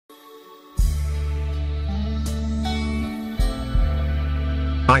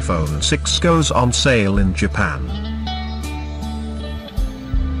iPhone 6 goes on sale in Japan.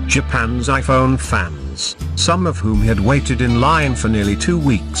 Japan's iPhone fans, some of whom had waited in line for nearly 2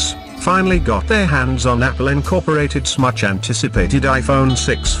 weeks, finally got their hands on Apple Incorporated's much-anticipated iPhone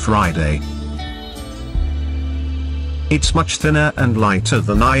 6 Friday. "It's much thinner and lighter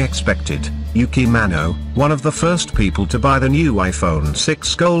than I expected," Yuki Manno, one of the first people to buy the new iPhone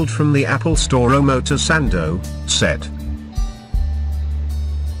 6 Gold from the Apple Store Omotesando, said.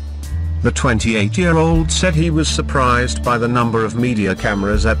 The 28-year-old said he was surprised by the number of media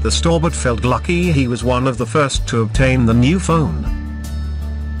cameras at the store but felt lucky he was one of the first to obtain the new phone.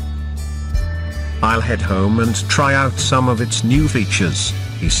 "I'll head home and try out some of its new features,"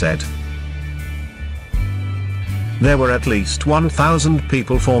 he said. There were at least 1,000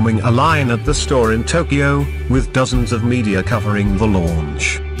 people forming a line at the store in Tokyo, with dozens of media covering the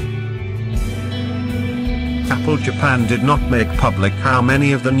launch. Apple Japan did not make public how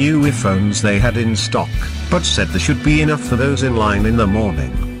many of the new iPhones they had in stock, but said there should be enough for those in line in the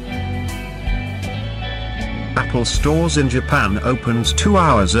morning. Apple stores in Japan opened 2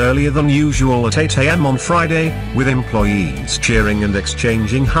 hours earlier than usual at 8 a.m. on Friday, with employees cheering and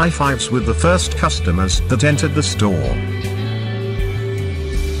exchanging high fives with the first customers that entered the store.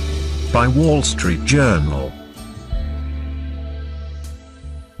 By Wall Street Journal.